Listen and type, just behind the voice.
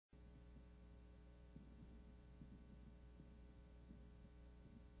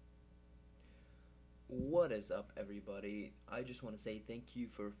What is up, everybody? I just want to say thank you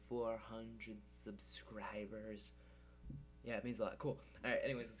for 400 subscribers. Yeah, it means a lot. Cool. Alright,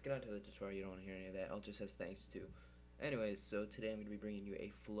 anyways, let's get on to the tutorial. You don't want to hear any of that. I'll just says thanks too. Anyways, so today I'm going to be bringing you a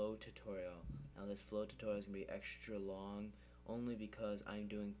flow tutorial. Now, this flow tutorial is going to be extra long, only because I'm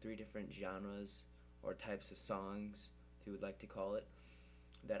doing 3 different genres, or types of songs, if you would like to call it,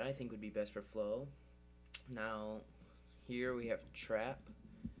 that I think would be best for flow. Now, here we have trap,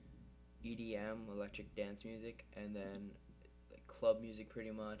 EDM, electric dance music, and then like club music, pretty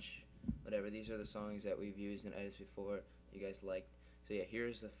much. Whatever, these are the songs that we've used in edits before you guys liked. So yeah,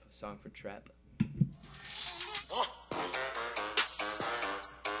 here's the song for trap.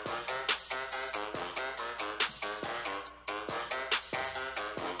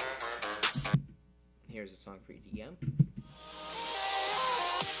 Here's a song for EDM.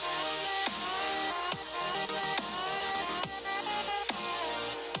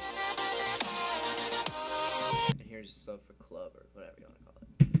 And here's stuff for club, or whatever you want to call it.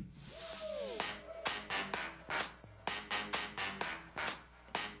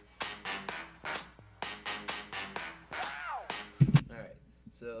 Alright,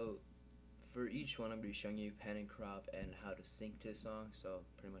 so for each one I'm going to be showing you pan and crop and how to sync to a song, so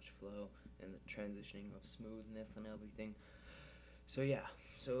pretty much flow and the transitioning of smoothness and everything. So yeah,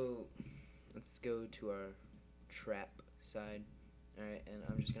 so let's go to our trap side. Alright, and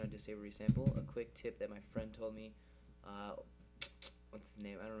I'm just going to disable resample. A quick tip that my friend told me, what's his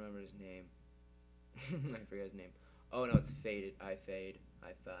name? I don't remember his name. I forgot his name. Oh no, it's faded. I fade.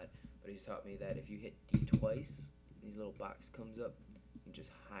 But he taught me that if you hit D twice, these little box comes up. You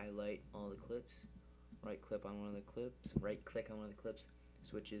just highlight all the clips. Right click on one of the clips.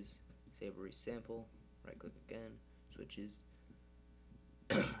 Switches. Save a resample. Right click again. Switches.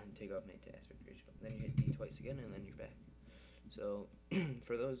 And take off maintain aspect ratio. Then you hit D twice again, and then you're back. So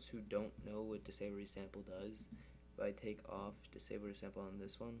for those who don't know what disable resample does, if I take off disable resample on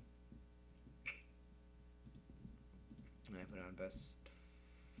this one, and I put it on best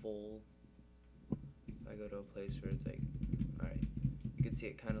full, if I go to a place where it's like, alright, you can see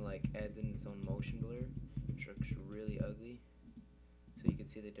it kind of like adds in its own motion blur, which looks really ugly. So you can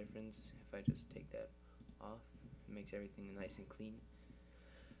see the difference if I just take that off. It makes everything nice and clean.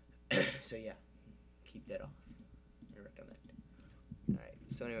 So yeah, keep that off. I recommend. Alright,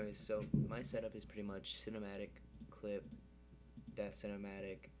 so anyways, so my setup is pretty much cinematic, clip, death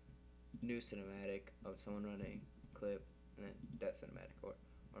cinematic, new cinematic of someone running, clip, and then death cinematic or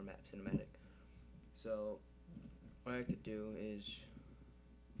map cinematic. So what I like to do is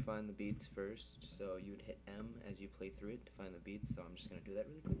find the beats first. So you would hit M as you play through it to find the beats. So I'm just going to do that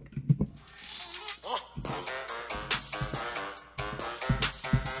really quick.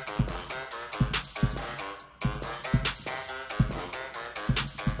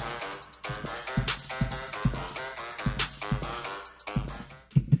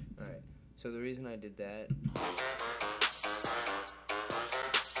 Alright, so the reason I did that,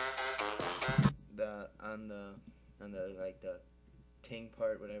 on the like the ting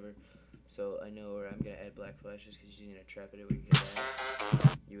part, whatever, so I know where I'm gonna add black flashes, because using a trap edit where you hit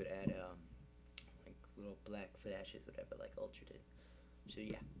that, you would add like little black flashes, whatever, like Ultra did. So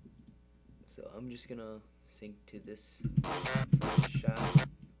yeah, so I'm just gonna sync to this shot.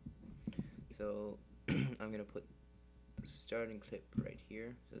 So I'm gonna put the starting clip right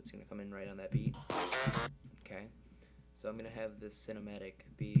here, so it's gonna come in right on that beat. Okay, so I'm gonna have this cinematic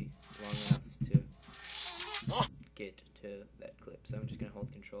be long enough to get to that clip. So I'm just gonna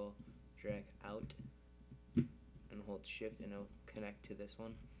hold Control, drag out, and hold Shift, and it'll connect to this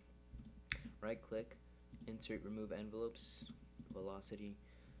one. Right click, insert remove envelopes, velocity,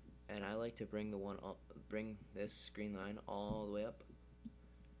 and I like to bring bring this green line all the way up.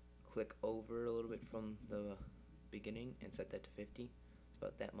 Click over a little bit from the beginning and set that to 50. It's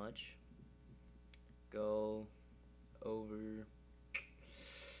about that much. Go over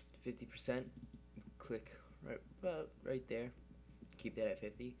 50%. Click right there. Keep that at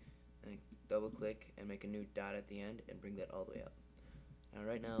 50, and double click and make a new dot at the end and bring that all the way up. Now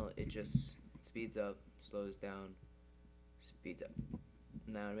right now it just speeds up, slows down, speeds up.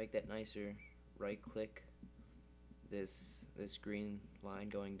 Now to make that nicer, right click this green line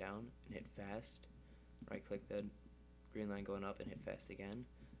going down and hit fast. Right click the green line going up and hit fast again.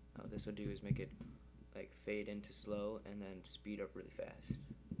 Now what this will do is make it like fade into slow and then speed up really fast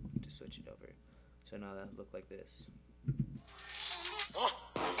to switch it over. So now that look like this. It's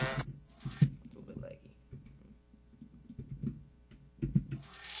a little bit laggy.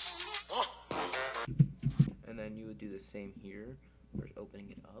 And then you would do the same here, for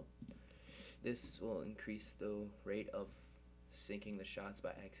opening it up. This will increase the rate of syncing the shots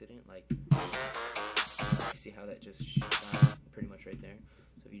by accident, like see how that just shot down pretty much right there.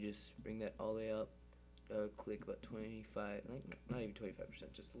 So if you just bring that all the way up, click about 25, like not even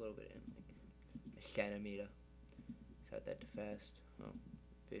 25%, just a little bit in, like a centimeter. Set that to fast. Oh,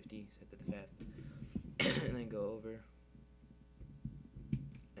 50. Set that to fast, and then go over.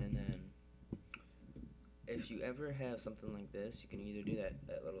 And then, if you ever have something like this, you can either do that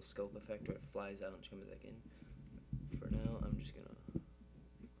little scope effect where it flies out and comes back in. For now, I'm just gonna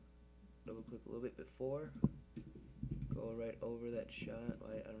double click a little bit before, go right over that shot.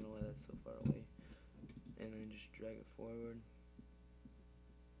 I don't know why that's so far away, and then just drag it forward,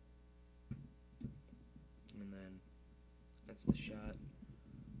 and then that's the shot.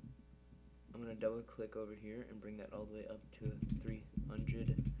 I'm gonna double click over here and bring that all the way up to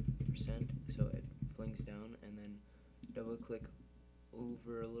 300%, so it flings down, and then double click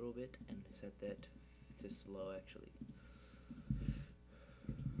over a little bit and set that to slow actually.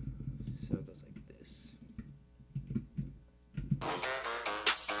 So it goes like this.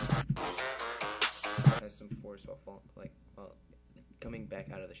 It has some force while coming back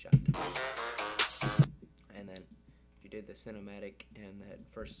out of the shot. And then if you did the cinematic and that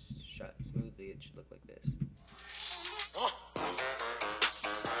first shot smoothly, it should look like this.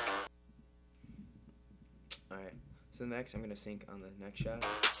 Alright, so next I'm going to sync on the next shot.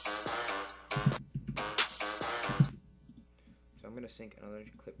 So I'm going to sync another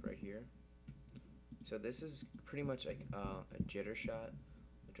clip right here. So this is pretty much like a jitter shot.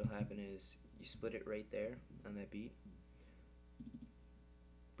 What will happen is you split it right there on that beat.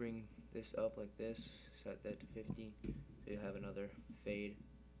 Bring this up like this, set that to 50. So you'll have another fade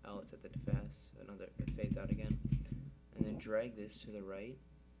out, set that to fast, it fades out again. And then drag this to the right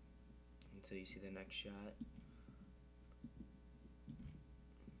until you see the next shot.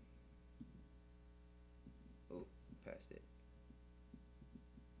 Oh, passed it.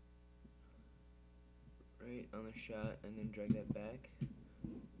 Right on the shot, and then drag that back.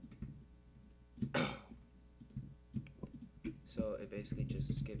 So it basically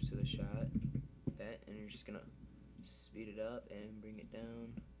just skips to the shot, and you're just gonna speed it up and bring it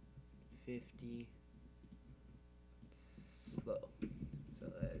down 50, slow, so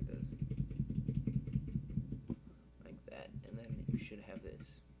that it goes like that, and then you should have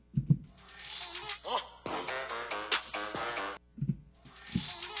this.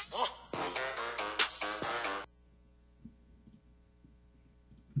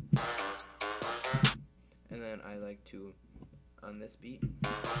 And then I like to, on this beat,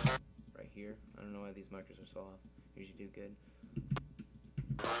 right here, I don't know why these markers are so off, usually do good.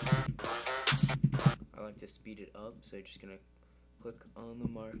 I like to speed it up, so you're just going to click on the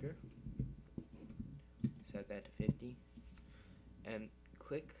marker, set that to 50, and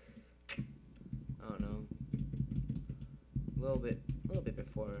click, I don't know, a little bit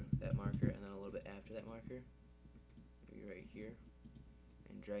before that marker, and then a little bit after that marker, maybe right here,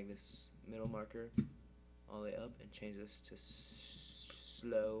 and drag this middle marker all the way up and change this to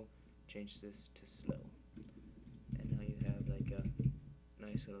slow, change this to slow, and now you have like a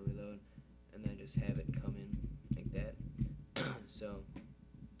nice little reload, and then just have it come in like that. So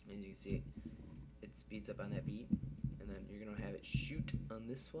as you can see, it speeds up on that beat, and then you're gonna have it shoot on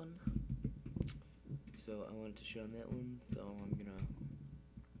this one. So I wanted to shoot on that one, so I'm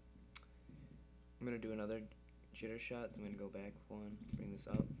gonna do another jitter shot. So I'm gonna go back one, bring this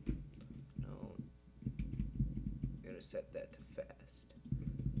up. Set that to fast.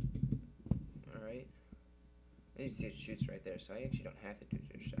 Alright. And you see it shoots right there, so I actually don't have to do a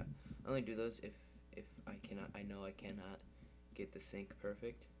jitter shot. I only do those if I know I cannot get the sync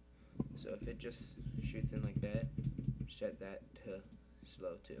perfect. So if it just shoots in like that, set that to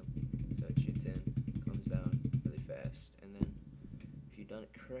slow too. So it shoots in, comes down really fast, and then if you've done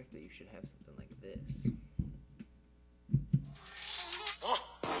it correctly, you should have something like this.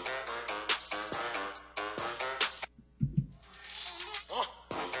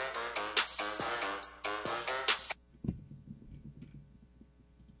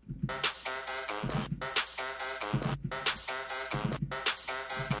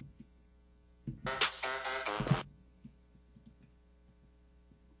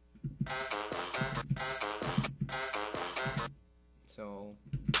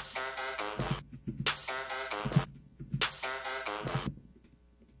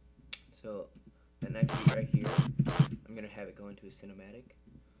 So the next beat right here, I'm going to have it go into a cinematic.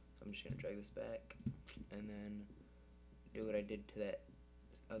 So I'm just going to drag this back and then do what I did to that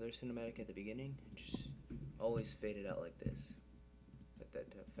other cinematic at the beginning. Just always fade it out like this. Set that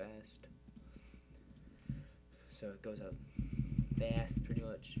to fast. So it goes out fast pretty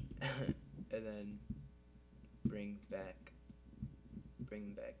much. And then bring back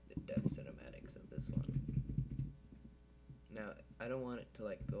the death cinematics of this one. I don't want it to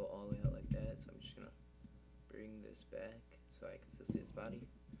like go all the way out like that, so I'm just gonna bring this back so I can still see its body.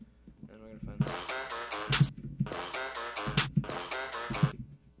 And we're gonna find that.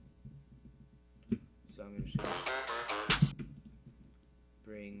 So I'm just gonna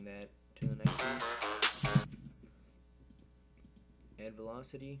bring that to the next one. Add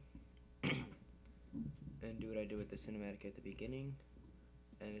velocity. And do what I do with the cinematic at the beginning.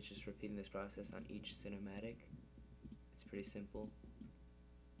 And it's just repeating this process on each cinematic. It's pretty simple.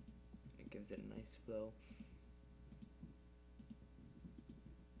 It gives it a nice flow.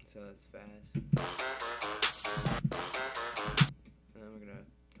 So that's fast. And then we're gonna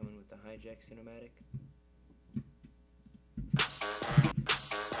come in with the hijack cinematic.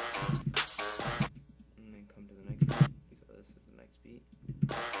 And then come to the next beat, because this is the next beat.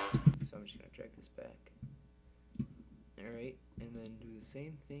 So I'm just gonna drag this back. Alright, and then do the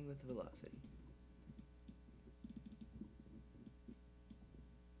same thing with the velocity.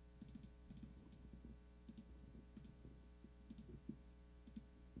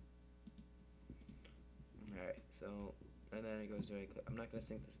 Alright, so, and then it goes to a clip. I'm not going to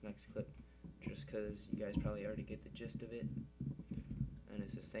sync this next clip just because you guys probably already get the gist of it. And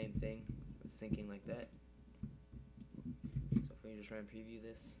it's the same thing with syncing like that. So if we just try and preview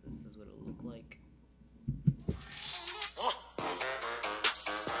this, this is what it'll look like.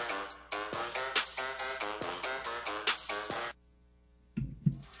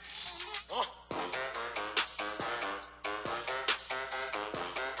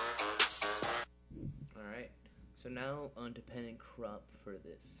 So now on to pen and crop for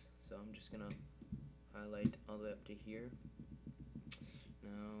this. So I'm just gonna highlight all the way up to here.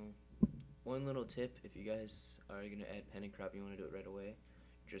 Now, one little tip, if you guys are gonna add pen and crop, you wanna do it right away.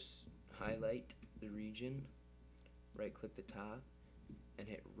 Just highlight the region, right click the top, and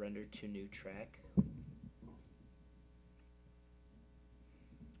hit render to new track.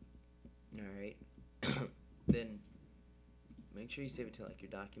 Alright. Then make sure you save it to like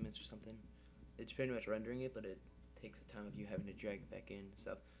your documents or something. It's pretty much rendering it, but it takes the time of you having to drag it back in and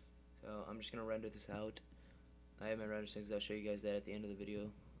stuff. So I'm just gonna render this out. I have my render settings. I'll show you guys that at the end of the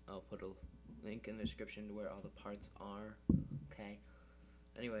video. I'll put a link in the description to where all the parts are. Okay.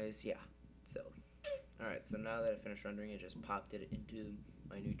 Anyways, yeah. So, alright. So now that I finished rendering it, just popped it into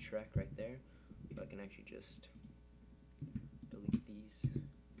my new track right there. So I can actually just delete these,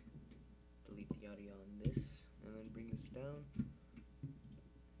 delete the audio on this, and then bring this down.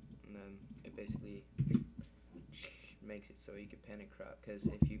 And then it basically makes it so you can pan and crop, because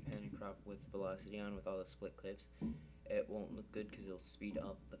if you pan and crop with velocity on with all the split clips, it won't look good because it'll speed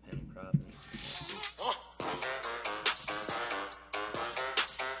up the pan and crop and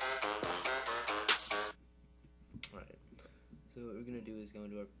Alright, so what we're gonna do is we're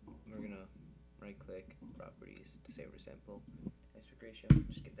gonna right click properties, disable sample, aspect ratio,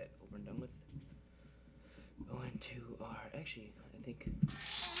 just get that over and done with. Go into our, actually I think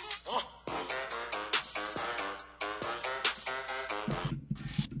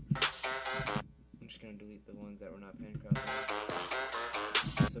I'm just going to delete the ones that were not pan cropped.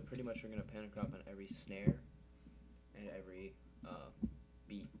 So pretty much we're going to pan and crop on every snare and every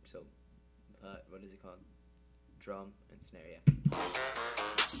beat. So what is it called? Drum and snare, yeah.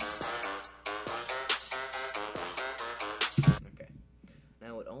 Okay.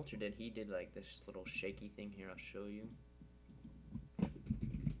 Now what Alter did, he did like this little shaky thing here. I'll show you.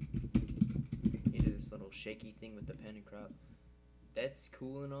 He did this little shaky thing with the pan and crop. That's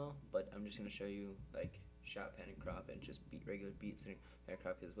cool and all, but I'm just gonna show you like shot pan and crop and just beat regular beats and pan and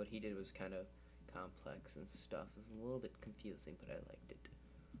crop, because what he did was kind of complex and stuff. It was a little bit confusing, but I liked it.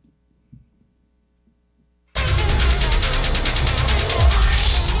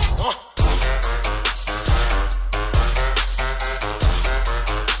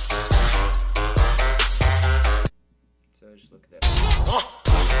 So just look at that.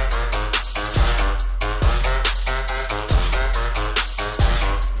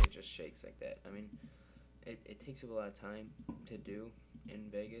 Shakes like that. I mean, it takes up a lot of time to do in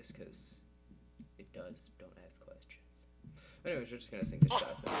Vegas, because it does. Don't ask questions. Anyways, we're just gonna sync the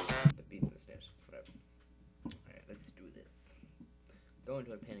shots and the beats and the snares, whatever. Alright, let's do this. Go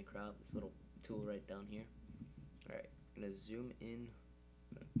into our pan and crop, this little tool right down here. Alright, I'm gonna zoom in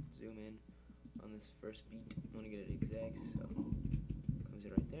on this first beat. I want to get it exact, so comes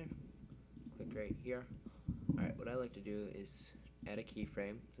in right there. Click right here. Alright, what I like to do is add a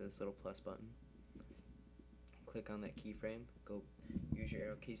keyframe to this little plus button. Click on that keyframe. Go use your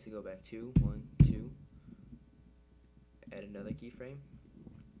arrow keys to go back 2, 1, 2. Add another keyframe.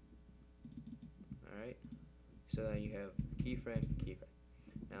 Alright. So now you have keyframe, keyframe.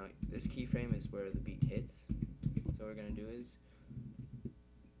 Now this keyframe is where the beat hits. So what we're gonna do is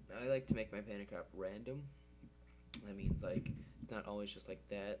I like to make my panning crop random. That means like it's not always just like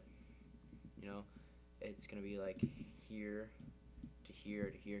that. You know, it's gonna be like here to here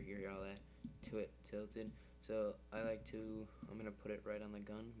to here, here, all that to it tilted. So I like to. I'm gonna put it right on the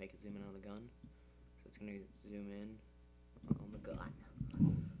gun. Make it zoom in on the gun. So it's gonna zoom in on the gun.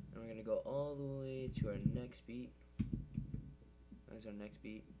 And we're gonna go all the way to our next beat. That's our next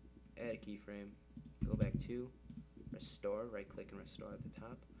beat. Add a keyframe. Go back to restore. Right click and restore at the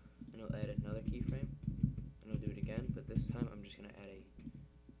top. And we'll add another keyframe. And we'll do it again. But this time I'm just gonna add a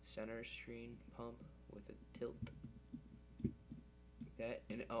center screen pump with a tilt. Like that.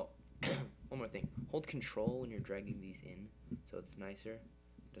 And oh, one more thing. Hold control when you're dragging these in, so it's nicer.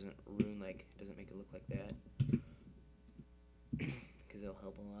 Doesn't ruin doesn't make it look like that. Because it'll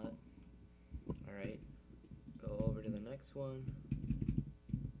help a lot. Alright. Go over to the next one.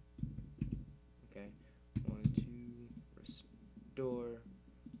 Okay. 1, 2, restore.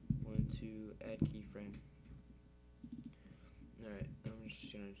 1, 2, add keyframe. Alright, I'm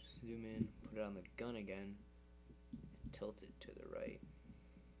just gonna zoom in, put it on the gun again, and tilt it to the right.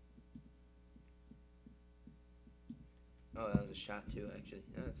 Oh, that was a shot too, actually.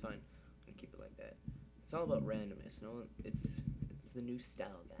 No, that's fine. I'm gonna keep it like that. It's all about randomness. No, it's the new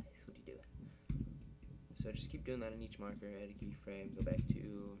style, guys. What are you doing? So just keep doing that on each marker. Add a keyframe. Go back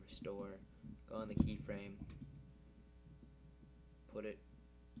to restore. Go on the keyframe. Put it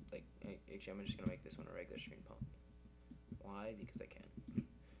like. Actually, I'm just gonna make this one a regular screen pump. Why? Because I can.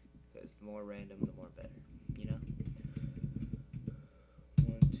 Because the more random, the more better. You know.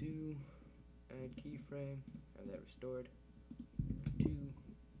 1, 2. Add keyframe. Have that restored. 2.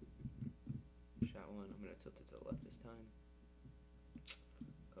 Shot 1. I'm gonna tilt it to the left this time.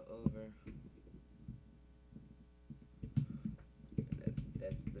 Go over.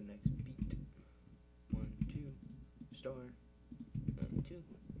 That's the next beat. 1, 2. Restore. 1, 2.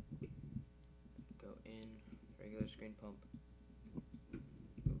 Go in. Regular screen pump. Go.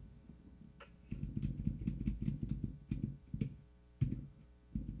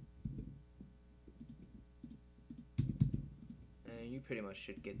 And you pretty much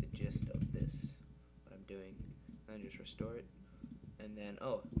should get the gist of this, what I'm doing. And just restore it. And then,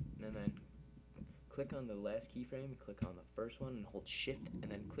 and then click on the last keyframe, click on the first one, and hold shift,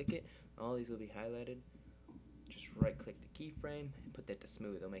 and then click it. All these will be highlighted. Just right click the keyframe and put that to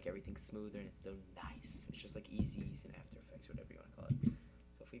smooth. It'll make everything smoother, and it's so nice. It's just like Easy Ease and After Effects, whatever you want to call it.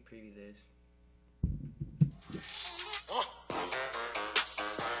 So if we preview this.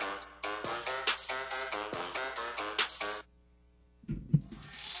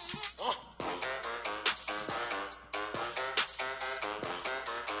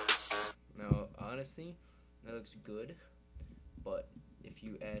 Now, honestly, that looks good, but if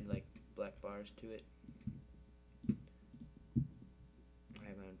you add like black bars to it, I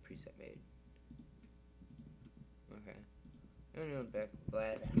have my own preset made. Okay. I don't know,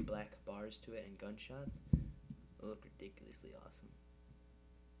 black bars to it and gunshots will look ridiculously awesome.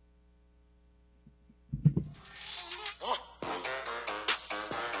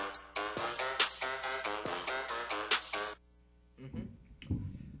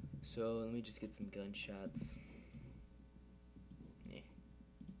 So let me just get some gunshots. Yeah.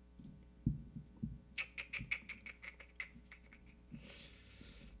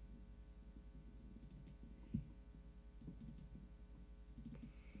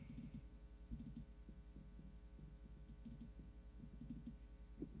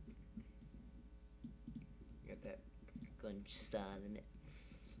 Got that gunshot in it.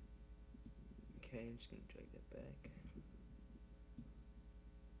 Okay, I'm just gonna drag that back.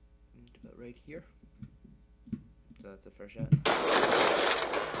 About right here. So that's the first shot.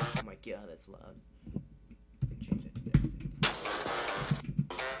 Oh my god, that's loud. Change that to that.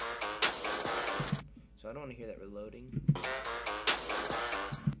 So I don't want to hear that reloading.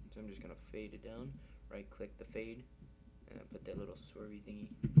 So I'm just gonna fade it down. Right click the fade and then put that little swervy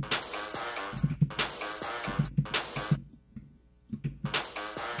thingy.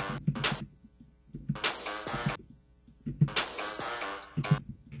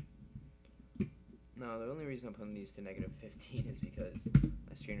 Now, the only reason I'm putting these to -15 is because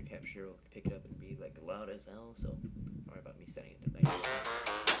my screen capture will pick it up and be like loud as hell, so don't worry about me setting it to -15.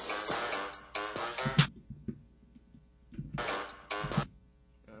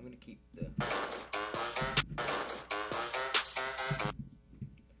 Now, I'm going to keep the...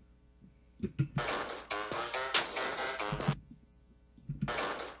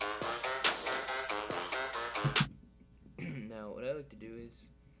 Now, what I like to do is,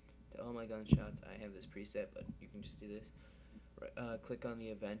 to all my gunshots, I have this preset, but you can just do this. Click on the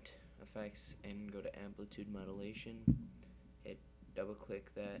event effects and go to amplitude modulation. Hit double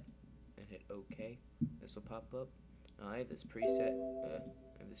click that and hit OK. This will pop up. Now I have this preset.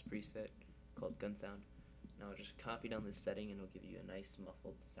 Called gun sound. Now I'll just copy down this setting and it'll give you a nice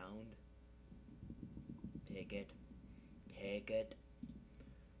muffled sound. Take it.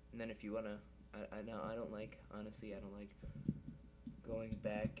 And then if you wanna, I don't like, honestly, I don't like going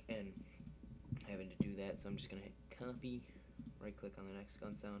back and having to do that, so I'm just gonna hit copy, right click on the next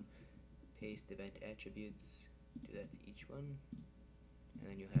gun sound, paste event attributes, do that to each one, and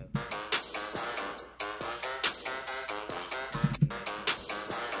then you have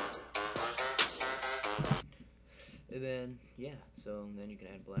and then yeah, so then you can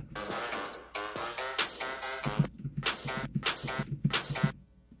add black flash.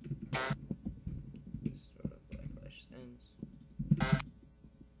 This is where the black flash ends.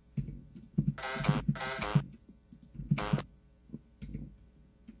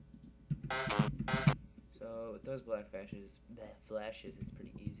 So with those black flashes, it's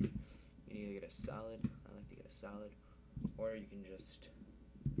pretty easy. You can either get a solid, I like to get a solid, or you can just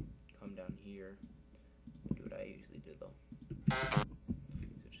come down here and do what I usually do though. So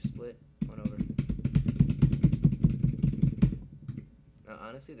just split, one over. Now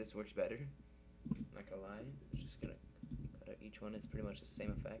honestly this works better, I'm not gonna lie, I'm just gonna cut out each one, it's pretty much the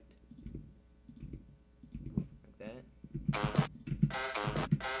same effect. Like that.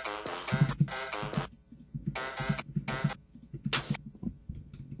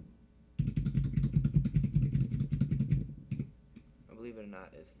 Believe it or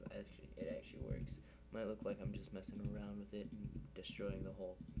not, it actually works. Might look like I'm just messing around with it and destroying the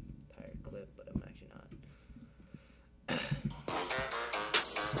whole entire clip, but I'm actually not.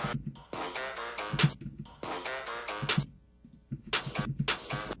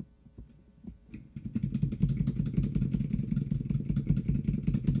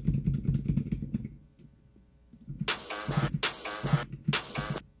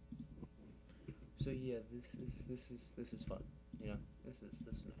 So yeah, this is fun. You know, this is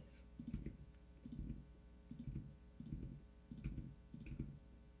nice.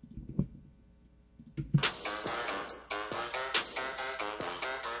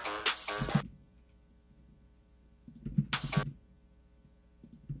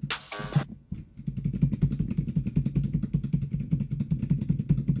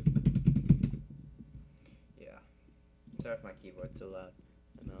 Yeah. Sorry if my keyboard's so loud.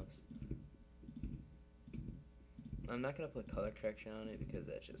 My mouse. I'm not gonna put color correction on it because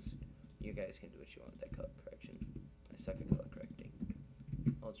that's just, you guys can do what you want with that color correction. I suck at color correcting.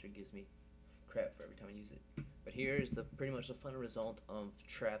 Ultra gives me crap for every time I use it. But here's pretty much the final result of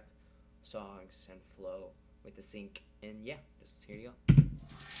trap songs and flow with the sync. And yeah, just here you go.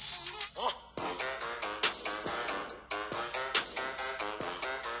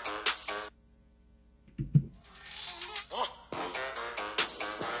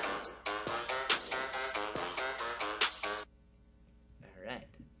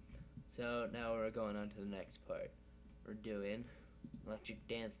 So now we're going on to the next part. We're doing electric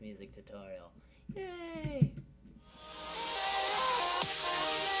dance music tutorial. Yay!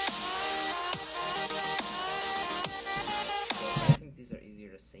 So I think these are easier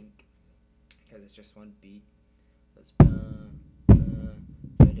to sync because it's just one beat. You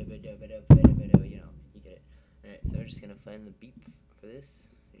know, you get it. Alright, so we're just gonna find the beats for this.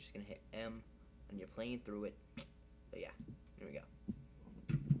 You're just gonna hit M and you're playing through it. But yeah, here we go.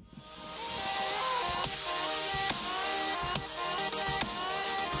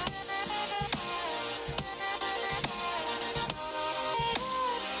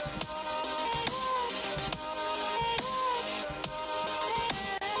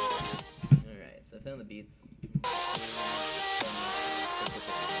 Alright, so I found the beats.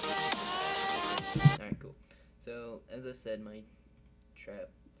 Alright, cool. So, as I said, my trap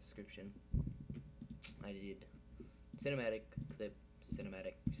description, I did cinematic, clip,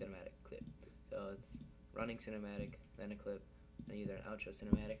 cinematic, clip. So it's running cinematic, then a clip, then either an outro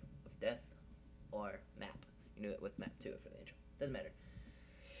cinematic of death or map. You can do it with map too for the intro. Doesn't matter.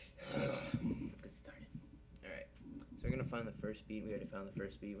 Let's get started. Alright, so we're gonna find the first beat. We already found the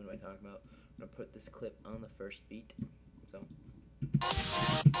first beat. What am I talking about? I'm gonna put this clip on the first beat. So I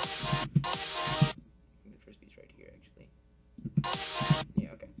think the first beat's right here actually.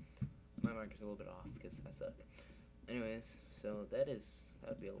 Yeah, okay. My marker's a little bit off because I suck. Anyways, so that'd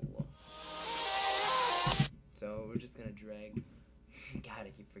be a little. So we're just gonna drag. God,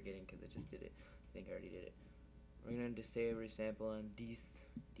 I keep forgetting because I just did it. I think I already did it. We're gonna disable sample on these.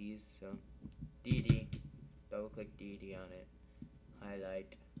 So DD, double click DD on it,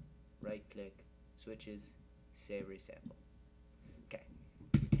 highlight, right click, switches, save resample. Okay.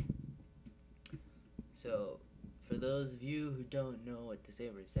 So for those of you who don't know what the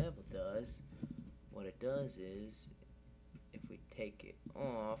saber example does, what it does is, if we take it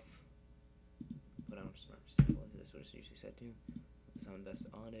off, put on smart sample, that's what it's usually set to, sound best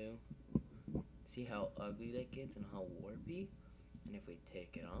auto, see how ugly that gets and how warpy? And if we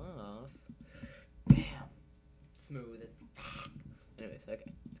take it off, bam, smooth as anyways,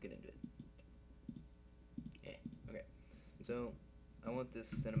 okay, let's get into it. Yeah, okay, so I want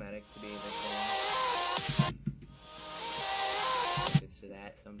this cinematic to be this long. If it's to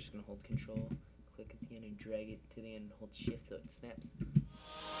that, so I'm just going to hold control, click at the end and drag it to the end and hold shift so it snaps.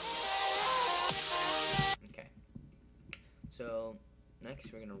 Okay, so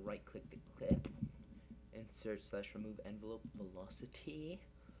next we're going to right click the clip, insert / remove envelope velocity,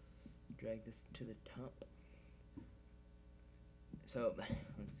 drag this to the top. So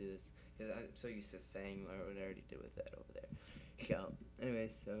let's do this, because I'm so used to saying what I already did with that over there. So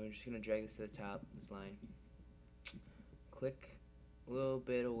anyways, so we're just going to drag this to the top, this line, click a little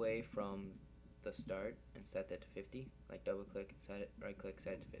bit away from the start and set that to 50, like double click, set it, right click,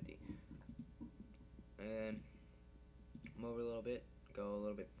 set it to 50, and then come over a little bit, go a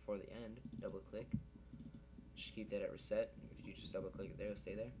little bit before the end, double click, just keep that at reset. If you just double click it there, it'll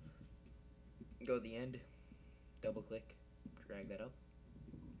stay there. Go to the end, double click, drag that up.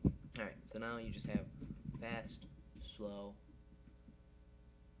 Alright, so now you just have fast, slow,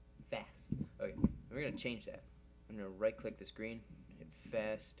 fast. Okay, we're going to change that. I'm going to right click this green, hit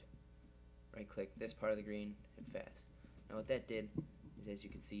fast, right click this part of the green, hit fast. Now what that did is, as you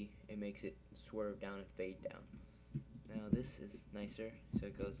can see, it makes it swerve down and fade down. Now this is nicer, so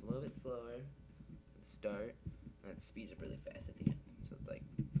it goes a little bit slower at the start, and it speeds up really fast at the end. So it's like,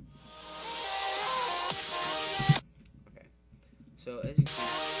 okay. So as you can see,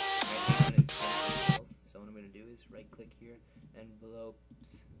 it's itself. So what I'm going to do is right click here,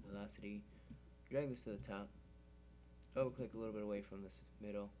 envelopes, velocity, drag this to the top, double click a little bit away from this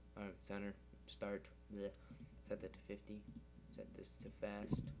middle, or center, start, bleh, set that to 50, set this to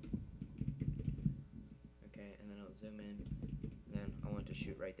fast, okay, and then I'll zoom in, and then I want to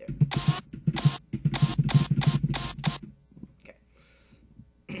shoot right there.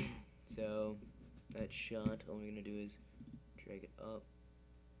 Okay, so that shot, all we're going to do is drag it up.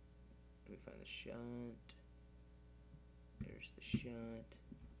 Let me find the shot. There's the shot.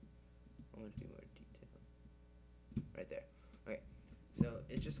 I want to be more detailed. Right there. Okay. So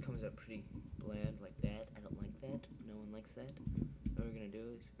it just comes up pretty bland like that. I don't like that. No one likes that. What we're going to do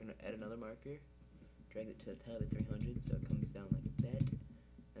is we're going to add another marker. Drag it to the top at 300 so it comes down like that.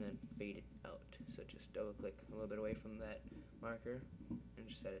 And then fade it out. So just double click a little bit away from that marker and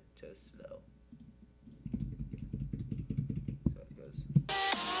just set it to slow. So it goes.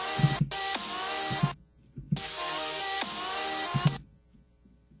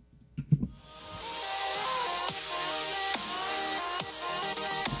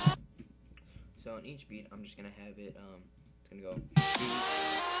 So on each beat, I'm just gonna have it. It's gonna go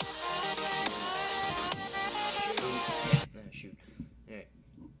shoot. Alright.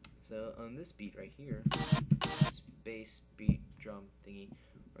 So on this beat right here, this bass beat drum thingy,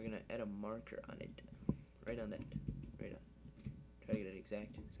 we're gonna add a marker on it, right on that, right on. Try to get it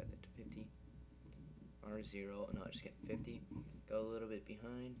exact. Set that to 50. R0. No, just get 50. Go a little bit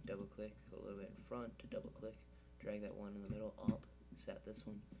behind. Double click. Go a little bit in front. Double click. Drag that one in the middle up. Set this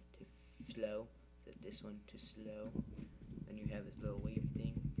one to slow. Set this one to slow. Then you have this little wavy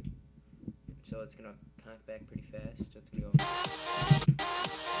thing. So it's gonna cock back pretty fast. So it's gonna go.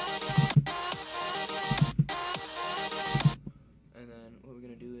 And then what we're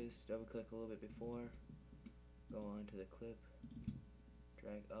gonna do is double click a little bit before. Go on to the clip.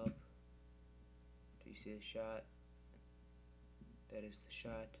 Drag up. Do you see the shot? That is the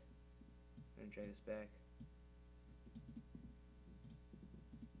shot. And drag this back.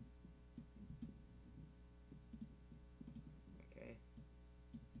 Okay.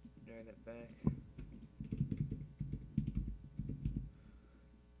 Drag that back.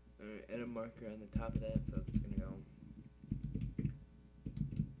 Alright, add a marker on the top of that, so it's gonna go.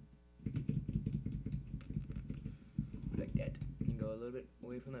 Like that. And go a little bit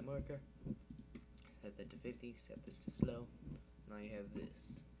away from that marker. Set that to 50, set this to slow. Now you have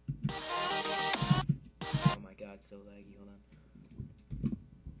this. Oh my god, so laggy, hold on.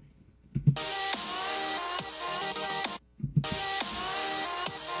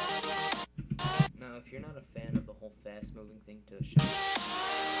 Now if you're not a fan of the whole fast moving thing to a shot,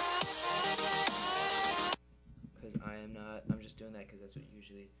 because I am not, I'm just doing that because that's what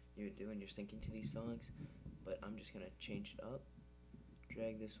usually you would do when you're syncing to these songs, but I'm just going to change it up,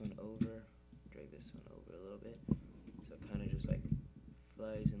 drag this one over, drag this one over a little bit, so it kind of just like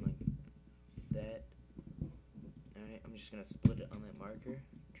flies in like that, Alright, I'm just gonna split it on that marker,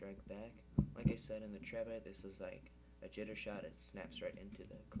 drag back. Like I said in the trap edit, this is like a jitter shot, it snaps right into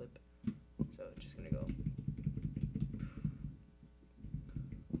the clip. So it's just gonna go.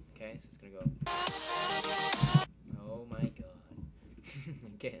 Okay, so it's gonna go. Oh my god.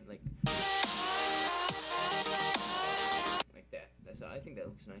 Again, like that. That's I think that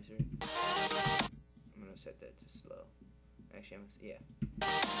looks nicer. I'm gonna set that to slow. Actually, yeah. I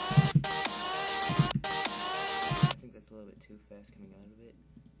think that's a little bit too fast coming out of it.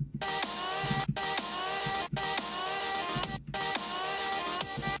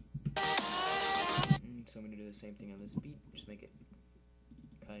 So I'm gonna do the same thing on this beat. Just make it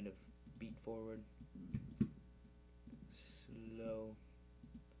kind of beat forward, slow,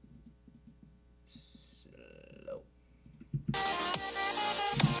 slow.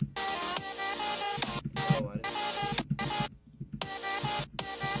 Oh, why did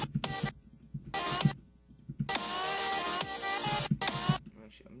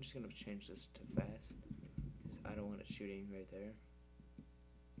Actually, I'm just gonna change this to fast because I don't want it shooting right there.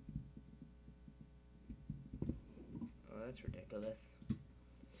 Oh, that's ridiculous.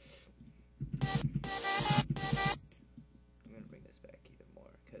 I'm gonna bring this back even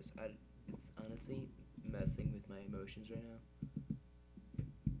more because it's honestly messing with my emotions right now.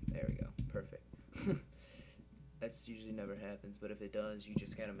 There we go, perfect. That's usually never happens, but if it does, you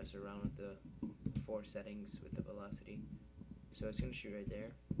just gotta mess around with the 4 settings with the velocity. So it's gonna shoot right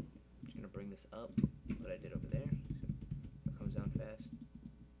there. I'm just gonna bring this up, what I did over there. So it comes down fast.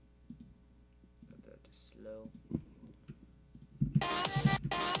 Put that to slow.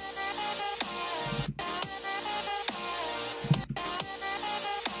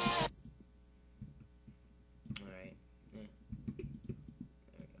 Alright, yeah.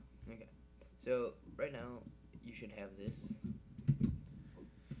 There we go. Okay. So right now you should have this.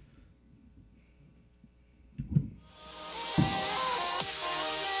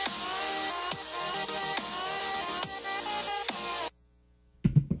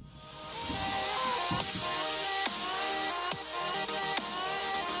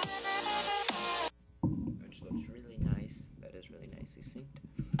 Which looks really nice. That is really nicely synced.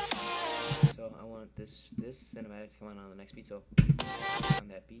 So I want this cinematic to come on the next beat, so on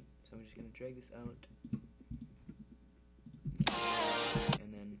that beat. So I'm just gonna drag this out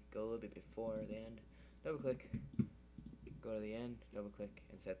and then go a little bit before the end, double click, go to the end, double click,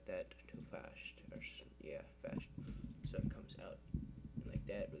 and set that to fast, or yeah, fast. So it comes out like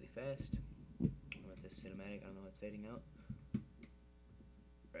that really fast. I want this cinematic. I don't know what's fading out.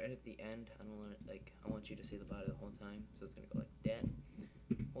 Right at the end, I want you to see the body the whole time. So it's gonna go like that.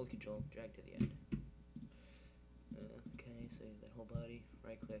 Hold control, drag to the end. Okay, so that whole body,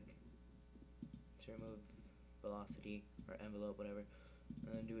 right click to remove velocity or envelope, whatever,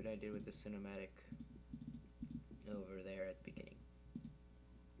 and then do what I did with the cinematic over there at the beginning.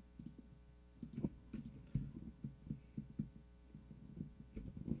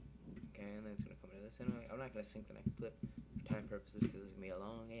 Okay, and then it's gonna come into this cinematic. I'm not gonna sync the next clip for time purposes because it's gonna be a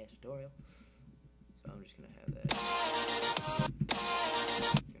long ass tutorial. So I'm just gonna have that.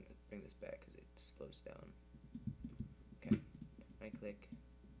 I'm gonna bring this back because it slows down. Okay, right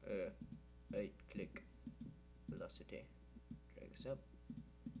click, velocity. Drag this up.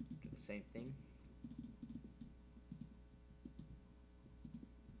 Do the same thing.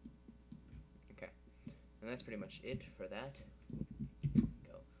 Okay, and that's pretty much it for that.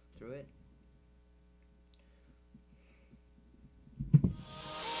 Go through it.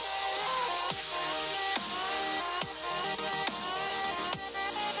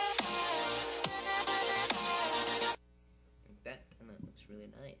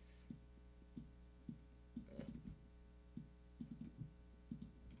 Really nice.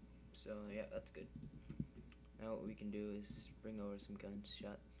 So yeah, that's good. Now what we can do is bring over some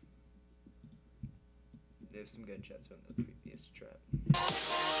gunshots. There's some gunshots from the previous trap.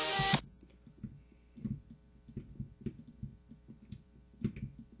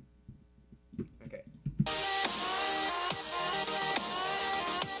 Okay.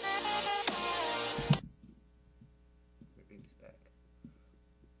 Bring this back.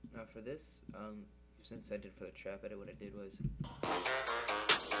 Now for this, since I did for the trap edit, what I did was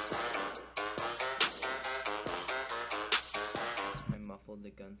I muffled the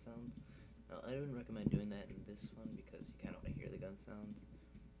gun sounds. Now I wouldn't recommend doing that in this one because you kind of want to hear the gun sounds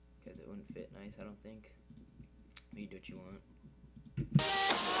because it wouldn't fit nice, I don't think. But you do what you want.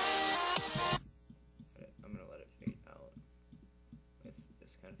 I'm gonna let it fade out with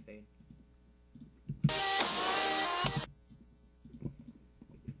this kind of fade.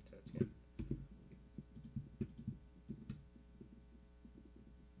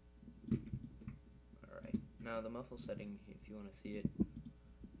 Now the muffle setting, if you want to see it,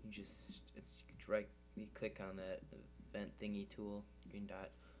 you click on that vent thingy tool, green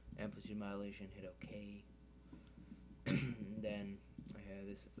dot, amplitude modulation, hit OK. And then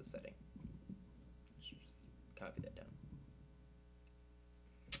this is the setting. Just copy that down.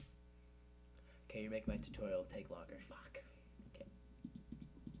 Okay, you're making my tutorial take longer. Fuck. Okay.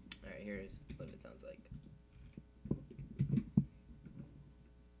 Alright, here's what it sounds like.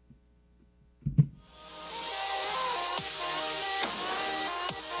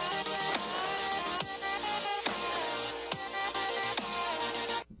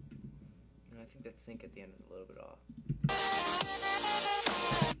 I think that sync at the end is a little bit off.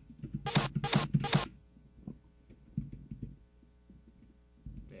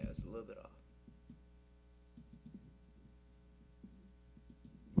 Yeah, it's a little bit off.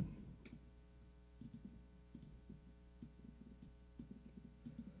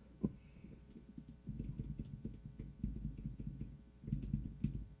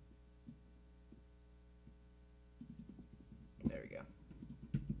 There we go.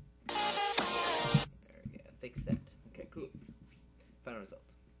 Fix that. Okay, cool. Final result.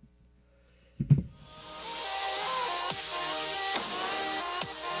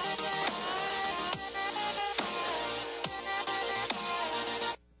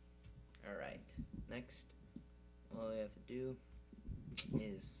 Alright, next, all you have to do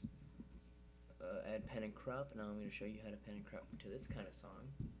is add pen and crop. Now I'm going to show you how to pen and crop to this kind of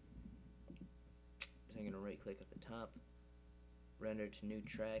song. So I'm going to right click at the top, render to new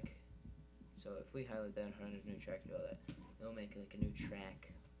track. So if we highlight that and render to new track and do all that, it'll make like a new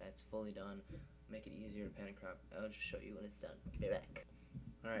track that's fully done, make it easier to pen and crop. I'll just show you when it's done. Be back.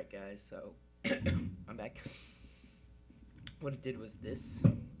 Alright guys, so I'm back. What it did was this.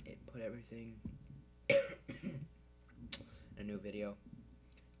 It put everything in a new video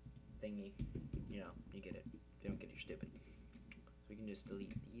thingy. You know, you get it. If you don't get it, you're stupid. So we can just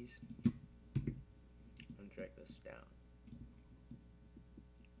delete these and drag this down.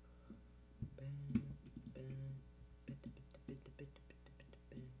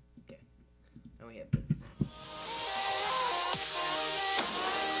 Okay, now we have this.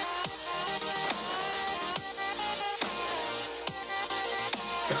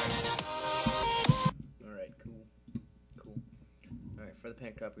 Alright, cool. Alright, for the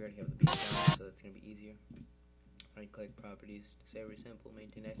pen crop, we already have the beat down, so that's going to be easier. Right click properties, disable sample,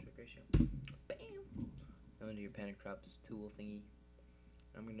 maintain aspect ratio. Bam! Now into your pen and crop tool thingy.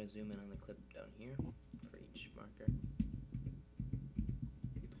 I'm going to zoom in on the clip down here for each marker.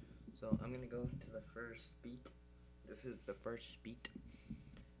 So I'm going to go to the first beat. This is the first beat.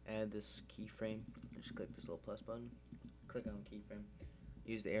 Add this keyframe. Just click this little plus button. Click on the keyframe.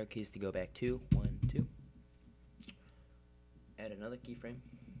 Use the arrow keys to go back 2, 1, 2. Add another keyframe.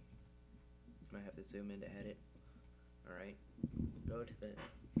 Might have to zoom in to add it. Alright. Go to the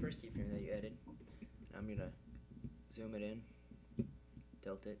first keyframe that you added. I'm going to zoom it in.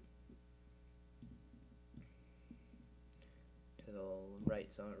 Tilt it to the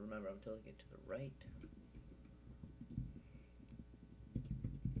right. So remember, I'm tilting it to the right.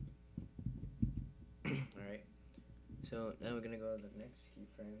 Alright. So now we're going to go to the next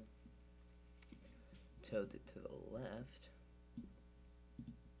keyframe. Tilt it to the left.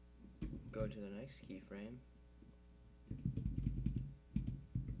 Go to the next keyframe.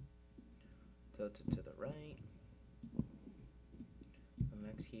 Tilt it to the right.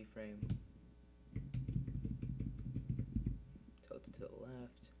 Next keyframe, tilt it to the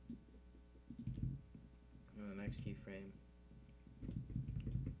left, and the next keyframe,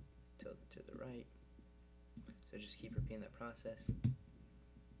 tilt it to the right. So just keep repeating that process.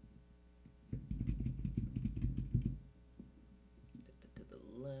 Tilt it to the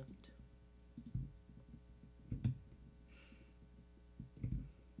left.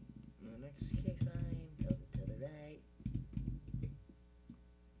 And the next keyframe, tilt it to the right.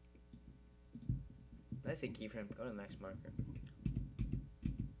 I say keyframe, go to the next marker.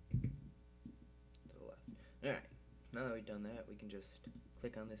 To the left. Alright, now that we've done that, we can just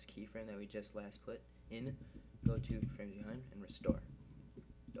click on this keyframe that we just last put in, go 2 frames behind, and restore.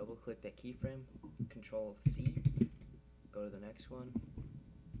 Double click that keyframe, Control C, go to the next one,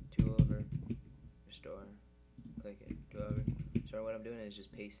 2 over, restore, click it, 2 over. So what I'm doing is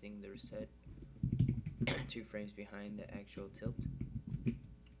just pasting the reset 2 frames behind the actual tilt.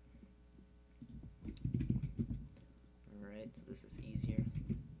 Alright, so this is easier.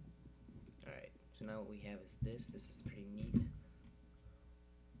 Alright, so now what we have is this. This is pretty neat.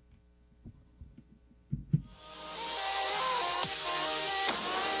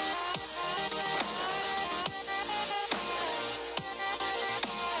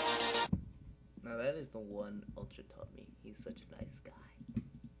 Now that is the one one Ultra taught me. He's such a nice guy.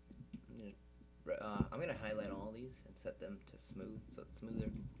 I'm gonna highlight all these and set them to smooth, so it's smoother,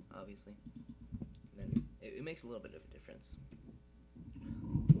 obviously. And then it makes a little bit of a difference.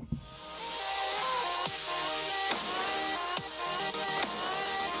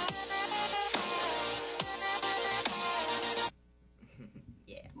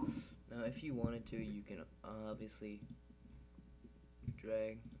 Yeah. Now, if you wanted to, you can obviously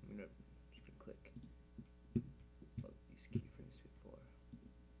drag. I'm gonna click both these keyframes before.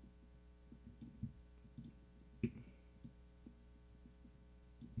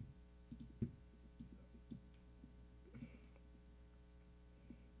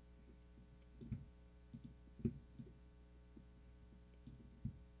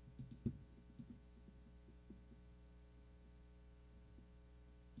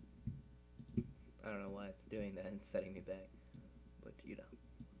 I don't know why it's doing that and setting me back, but you know,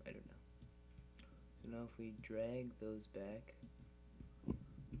 I don't know. So now if we drag those back,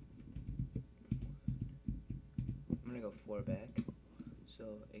 I'm gonna go 4 back,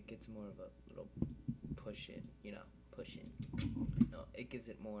 so it gets more of a little push in, you know, push in. No, it gives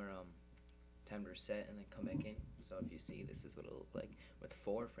it more time to reset and then come back in. So if you see, this is what it'll look like with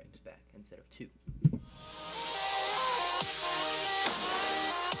 4 frames back instead of 2.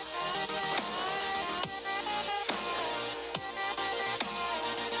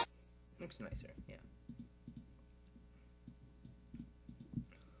 Looks nicer, yeah.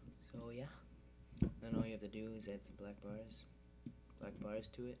 So yeah, then all you have to do is add some black bars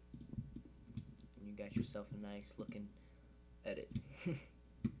to it, and you got yourself a nice looking edit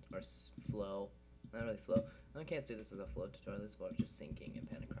or flow. Not really flow. I can't say this is a flow tutorial. This is about just syncing and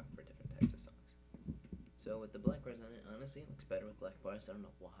panning crop for different types of songs. So with the black bars on it, honestly, it looks better with black bars. I don't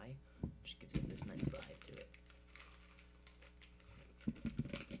know why. It just gives it this nice vibe to it.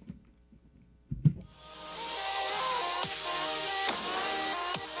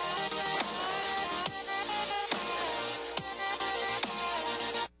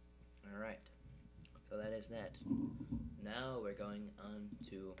 Alright, so that is that. Now we're going on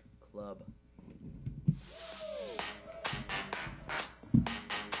to club.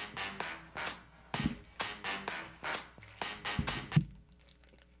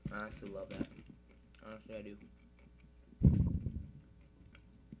 I honestly love that. Honestly, I do.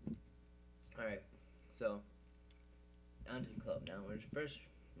 Alright, so onto the club. Now, first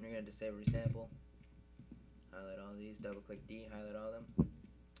we're going to disable resample. Highlight all these, double click D, highlight all of them.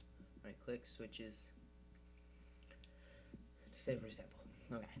 Right click, switches, disable resample.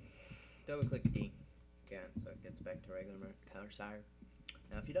 Okay. Double click D again, so it gets back to regular cursor.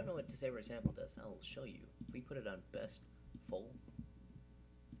 Now, if you don't know what disable resample does, I'll show you. If we put it on best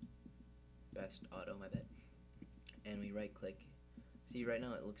auto, my bad, and we right click, see right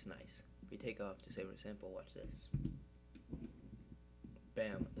now it looks nice. If we take off disable resample, watch this.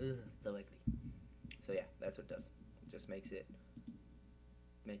 Bam. Ugh, so ugly. So yeah, that's what it does. It just makes it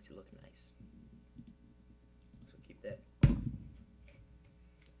look nice. So keep that off.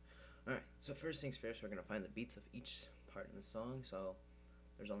 Alright, so first things first, we're going to find the beats of each part in the song. So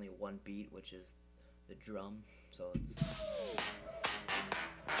there's only one beat, which is the drum. So it's...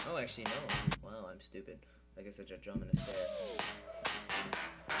 Oh, actually, no. Wow, I'm stupid. I guess it's a drum and a snare.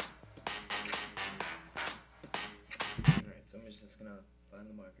 Alright, so I'm just going to find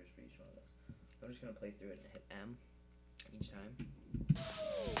the markers for each one of those. I'm just going to play through it and hit M each time.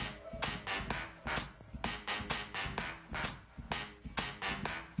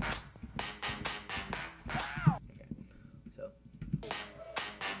 Okay, so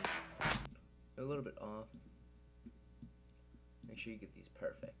a little bit off. Make sure you get these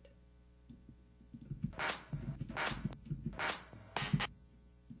perfect.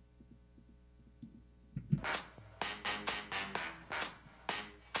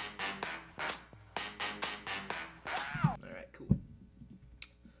 Alright, cool.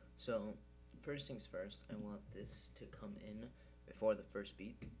 So, first things first, I want this to come in before the first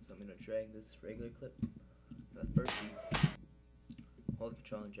beat. So I'm going to drag this regular clip to the first beat. Hold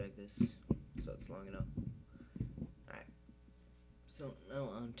control and drag this so it's long enough. Alright. So now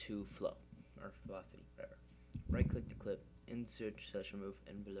on to flow, or velocity, whatever. Right click the clip, insert / remove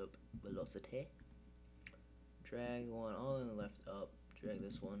envelope velocity. Drag the one all in the left up, drag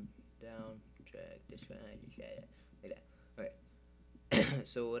this one down, drag this one, like that. Okay.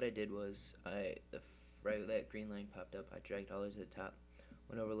 So what I did was, that green line popped up, I dragged all the way to the top,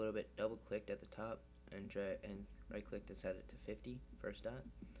 went over a little bit, double clicked at the top, and right clicked and set it to 50, first dot.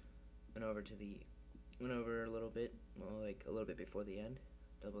 Went over a little bit, well, like a little bit before the end,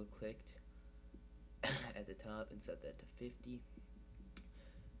 double clicked at the top and set that to 50.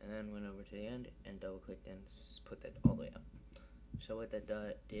 and then went over to the end and double clicked and put that all the way up. So what that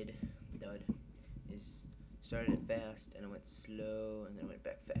dud is started it fast and it went slow and then went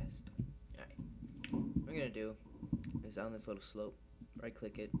back fast. Alright, what we're gonna do is on this little slope, right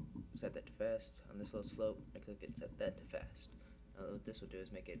click it, set that to fast. On this little slope, right click it, set that to fast. Now what this will do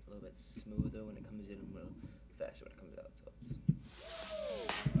is make it a little bit smoother when it comes in and a little faster when it comes out. So it's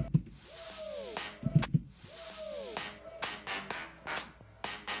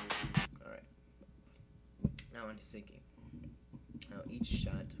alright. Now onto syncing. Now each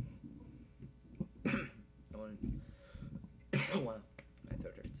shot wow, my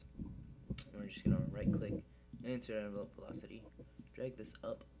throat hurts. We're just gonna right click and insert envelope velocity, drag this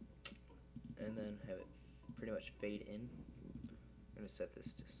up, and then have it pretty much fade in. I'm gonna set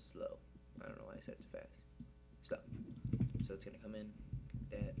this to slow. I don't know why I set it to fast. Slow. So it's gonna come in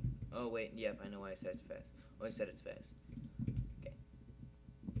that. Oh wait, yep, I know why I set it to fast. Oh, I set it to fast. Okay.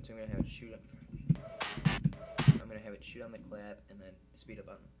 So I'm gonna have it shoot up. I'm gonna have it shoot on the clap and then speed up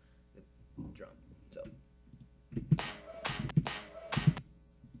on the drum. So.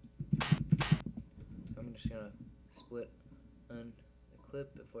 I'm just gonna split on the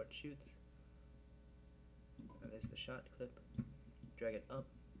clip before it shoots. Now there's the shot clip. Drag it up,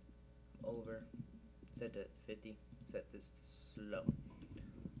 over, set it to 50, set this to slow.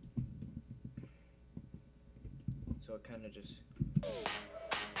 So it kind of just.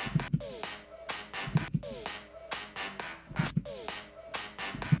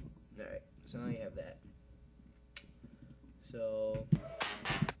 Alright, so now you have that. So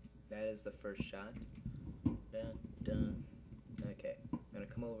that is the first shot. Dun, dun. Okay, I'm gonna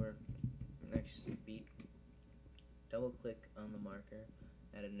come over next beat, double click on the marker,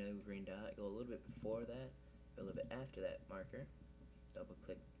 add a new green dot, go a little bit before that, go a little bit after that marker, double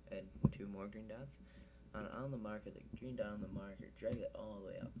click, add 2 more green dots. On the marker, the green dot on the marker, drag it all the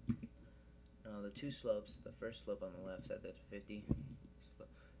way up. Now the 2 slopes, the first slope on the left, set that to 50.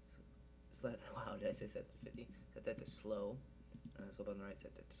 Wow, did I say set to 50? Set that to slow. Slope on the right,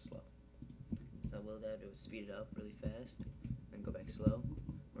 set that to slow. So what we'll do is speed it up really fast, then go back slow.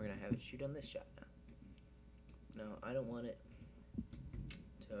 We're gonna have it shoot on this shot now. Now I don't want it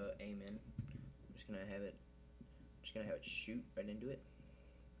to aim in. I'm just gonna have it shoot right into it.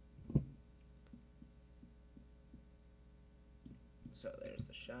 So there's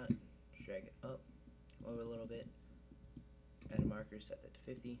the shot. Drag it up, over a little bit, add a marker, set that to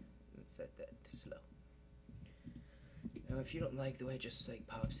 50, and set that to slow. Now if you don't like the way it just like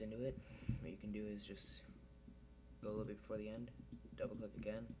pops into it, what you can do is just go a little bit before the end, double click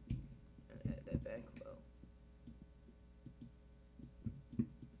again, and add that back. Well,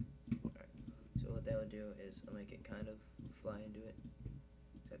 alright, so what that would do is I'll make it kind of fly into it,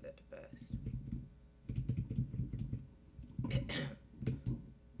 set that to fast.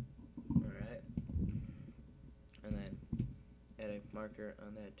 Alright, and then add a marker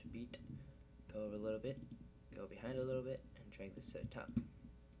on that to beat, go over a little bit, go behind a little bit, and drag this to the top.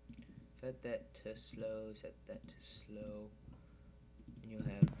 Set that to slow, set that to slow, and you'll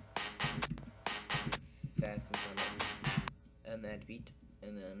have fast and that beat,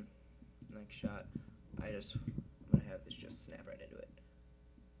 and then next shot, I'm gonna have this just snap right into it.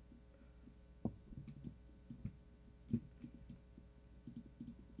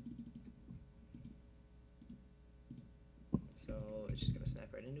 So it's just gonna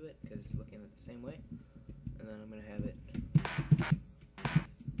snap right into it because it's looking at it the same way, and then I'm gonna have it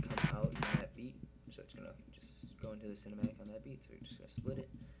come out on that beat. So it's gonna just go into the cinematic on that beat. So we're just gonna split it,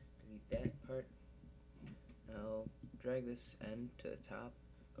 delete that part. Now drag this end to the top,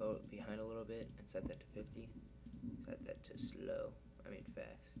 go behind a little bit, and set that to 50. Set that to slow. I mean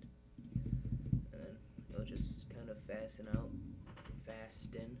fast. And then you'll just kind of fasten out,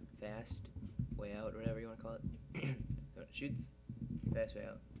 fast, way out, whatever you want to call it. So it shoots, fast way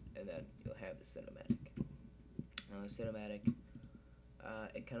out, and then you'll have the cinematic. Now the cinematic,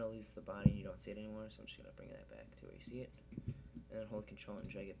 it kind of leaves the body and you don't see it anymore, so I'm just going to bring that back to where you see it. And then hold control and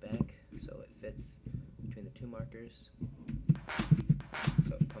drag it back so it fits between the 2 markers.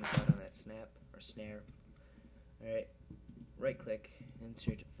 So it comes out on that snap or snare. Alright, right click,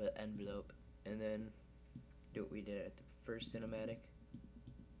 insert the envelope, and then do what we did at the first cinematic.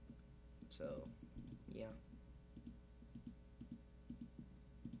 So, yeah.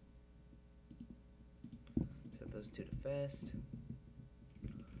 Set those 2 to fast.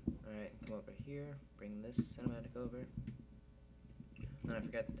 Alright, come over here, bring this cinematic over. And I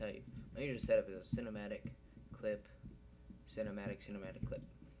forgot to tell you, my usual setup is a cinematic, clip, cinematic, clip.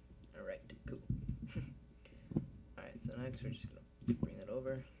 Alright, cool. Alright, so next we're just going to bring that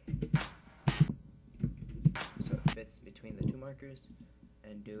over so it fits between the 2 markers.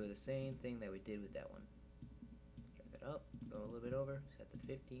 and do the same thing that we did with that one. Drag that up, go a little bit over, set to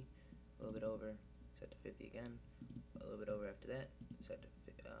 50, a little bit over, set to 50 again, a little bit over after that, set to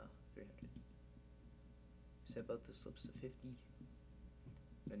 300. Set both the slips to 50,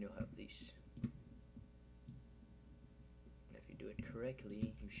 then you'll have these. And if you do it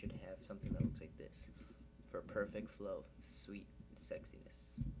correctly, you should have something that looks like this for perfect flow, sweet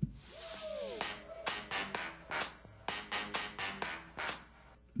sexiness.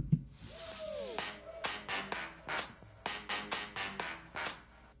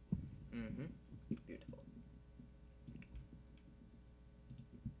 Beautiful.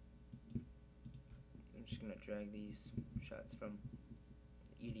 I'm just gonna drag these shots from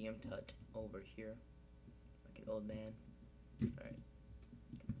EDM Tut over here, like an old man. Alright.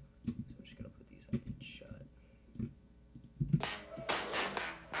 So I'm just gonna put these on each shot.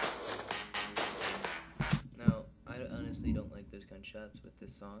 Now, I honestly don't like those gunshots with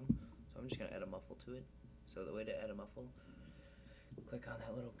this song, so I'm just gonna add a muffle to it. So the way to add a muffle, click on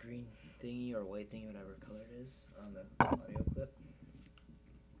that little green thingy or white thingy, whatever color it is, on the audio clip,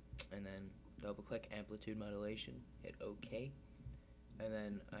 and then double click amplitude modulation, hit OK, and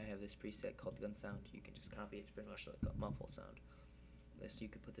then I have this preset called gun sound. You can just copy it. It's pretty much like a muffle sound. This, you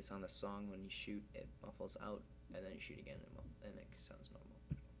could put this on the song. When you shoot, it muffles out, and then you shoot again, and it sounds normal.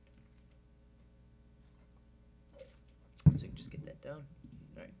 So you can just get that down.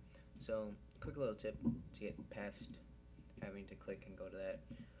 Alright, so quick little tip to get past having to click and go to that.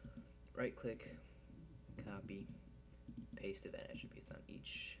 Right click, copy, paste event attributes on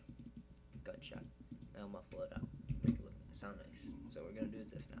each gunshot. That'll muffle it out, make it look sound nice. So what we're gonna do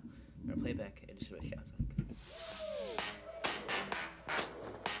is this now. We're gonna play back and just what it sounds like.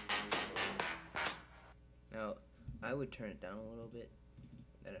 Now, I would turn it down a little bit,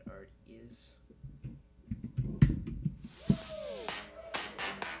 that it already is.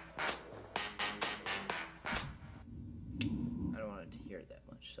 I don't want it to hear it that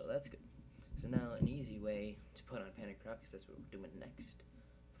much, so that's good. So now, an easy way to put on panic crop, because that's what we're doing next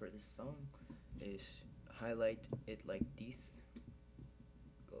for this song, is highlight it like this.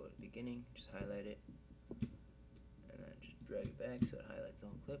 Go to the beginning, just highlight it, and then just drag it back so it highlights the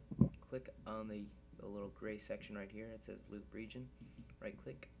whole clip. Click on the little gray section right here. It says loop region. Right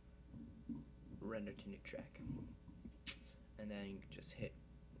click, render to new track, and then you can just hit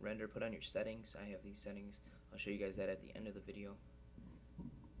render. Put on your settings. I have these settings. I'll show you guys that at the end of the video.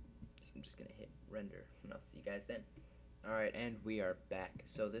 So I'm just gonna hit render, and I'll see you guys then. Alright, and we are back.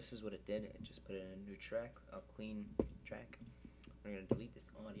 So this is what it did. It just put in a new track, a clean track. We're gonna delete this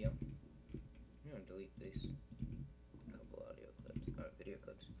audio. I'm gonna delete these couple audio clips, video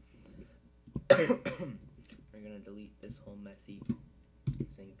clips. We're gonna delete this whole messy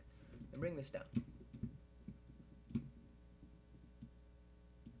sync and bring this down.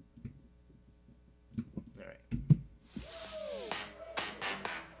 Alright.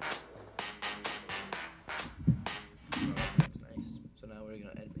 Nice. So now we're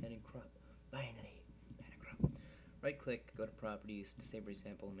gonna add pan and crop. Finally, pan and crop. Right click, go to properties, disable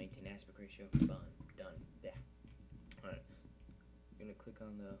sample, maintain aspect ratio. Done. Yeah. Alright. You're gonna click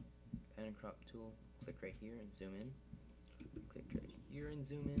on the pan and crop tool, click right here and zoom in. Click right here and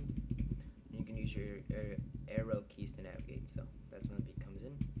zoom in. And you can use your arrow keys to navigate. So that's when the beat comes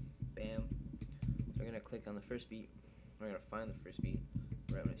in. Bam. We're gonna click on the first beat. We're gonna find the first beat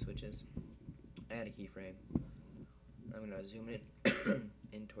right when it switches. Add a keyframe. I'm gonna zoom it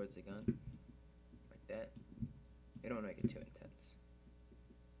in towards the gun, like that. You don't want to make it too intense.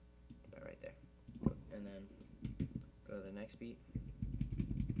 About right there. And then go to the next beat.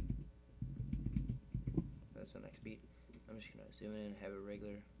 That's the next beat. I'm just gonna zoom in and have a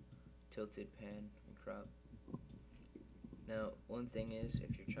regular tilted pan and crop. Now, one thing is,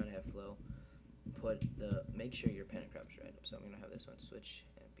 if you're trying to have flow, make sure your pan and crop is random. So I'm gonna have this one switch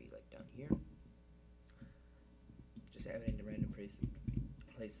and be like down here. Just have it into random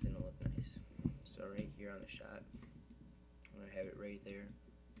places and it'll look nice. So right here on the shot, I'm gonna have it right there.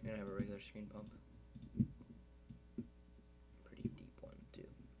 I'm gonna have a regular screen pump. Pretty deep one too.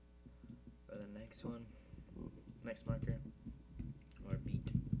 Go to the next one, next marker, or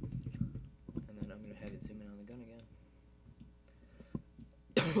beat. And then I'm gonna have it zoom in on the gun again.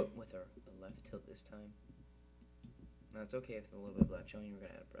 With our left tilt this time. Now it's okay if a little bit of black showing. We're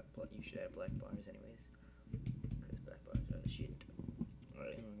gonna add you should add black bars anyways, because black bars are the shit.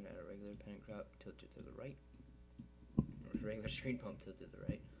 Alright, and we're gonna add a regular pan and crop tilted to the right, or regular screen pump tilted to the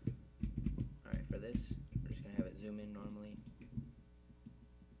right. Alright, for this, we're just gonna have it zoom in normally,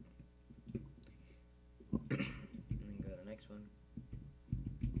 and then go to the next one,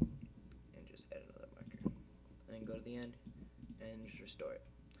 and just add another marker, and then go to the end, and just restore it.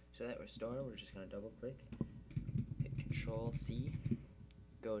 So that restore, we're just gonna double click, hit Control C,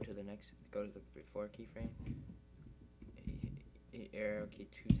 go to the before keyframe, hit arrow key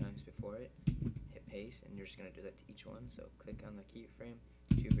 2 times before it, hit paste, and you're just gonna do that to each one. So click on the keyframe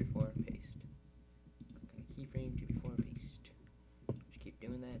 2 before, paste. Click on the keyframe 2 before, paste. Just keep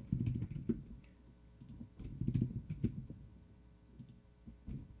doing that.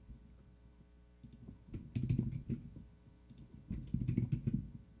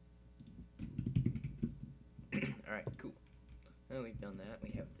 Alright, cool. Now that we've done that,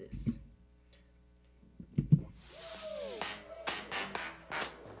 we have this.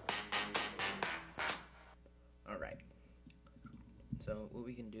 Alright. So what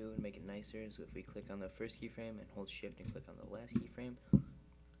we can do to make it nicer is if we click on the first keyframe and hold shift and click on the last keyframe,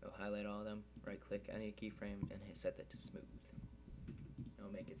 it'll highlight all of them, right click any keyframe and hit set that to smooth.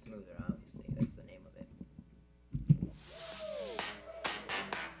 It'll make it smoother, obviously. That's the name of it.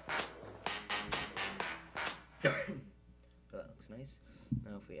 So that looks nice.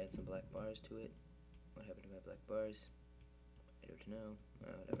 Now if we add some black bars to it, what happened to my black bars? I don't know.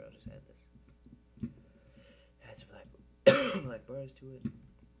 Whatever, I'll just add this. Add some black bars to it.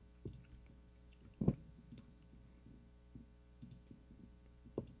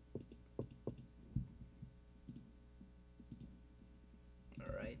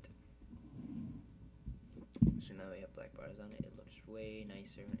 Alright. So now we have black bars on it. It looks way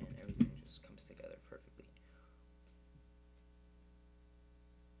nicer and everything just comes together perfectly.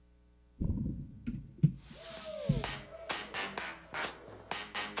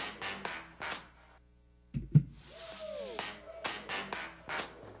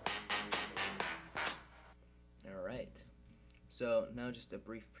 Alright, so now just a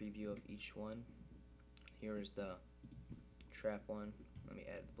brief preview of each one. Here is the trap one. Let me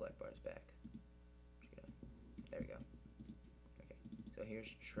add the black bars back. There we go. Okay, so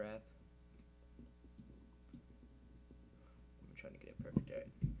here's trap. I'm trying to get it perfect.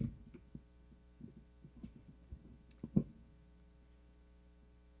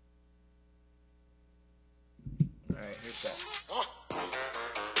 Alright, here's trap.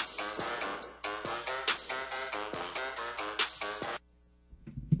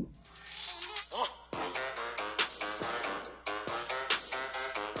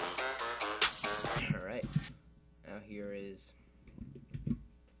 Alright, now here's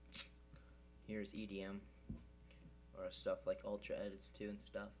EDM, or stuff like ultra edits too and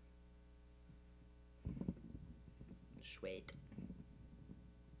stuff. Sweet.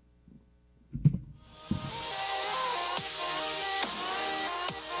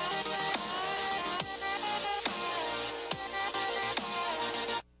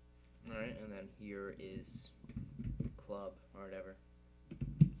 Alright, and then here is club or whatever.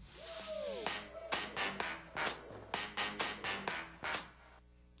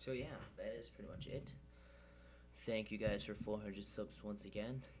 So yeah, that is pretty much it. Thank you guys for 400 subs once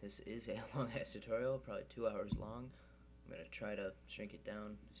again. This is a long ass tutorial, probably 2 hours long. I'm gonna try to shrink it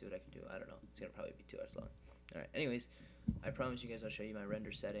down, see what I can do. I don't know, it's gonna probably be 2 hours long. Alright, anyways, I promise you guys I'll show you my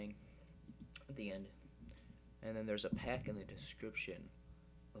render setting at the end. And then there's a pack in the description.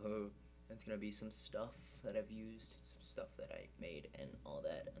 It's gonna be some stuff that I've used, some stuff that I made and all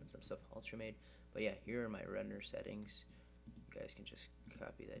that, and some stuff Ultra made. But yeah, here are my render settings. You guys can just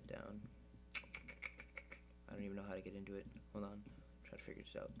copy that down. I don't even know how to get into it. Hold on, try to figure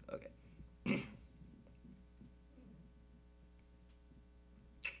this out. Okay.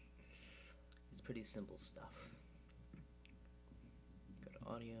 It's pretty simple stuff. Go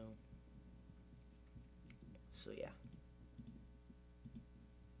to audio. So yeah,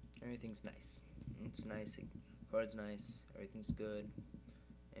 everything's nice. It's nice. The chord's nice. Everything's good.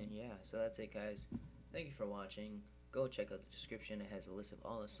 And yeah, so that's it, guys. Thank you for watching. Go check out the description. It has a list of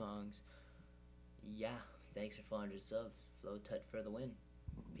all the songs. Yeah, thanks for 400 subs. Flow Tut for the win.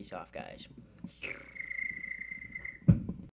 Peace off, guys.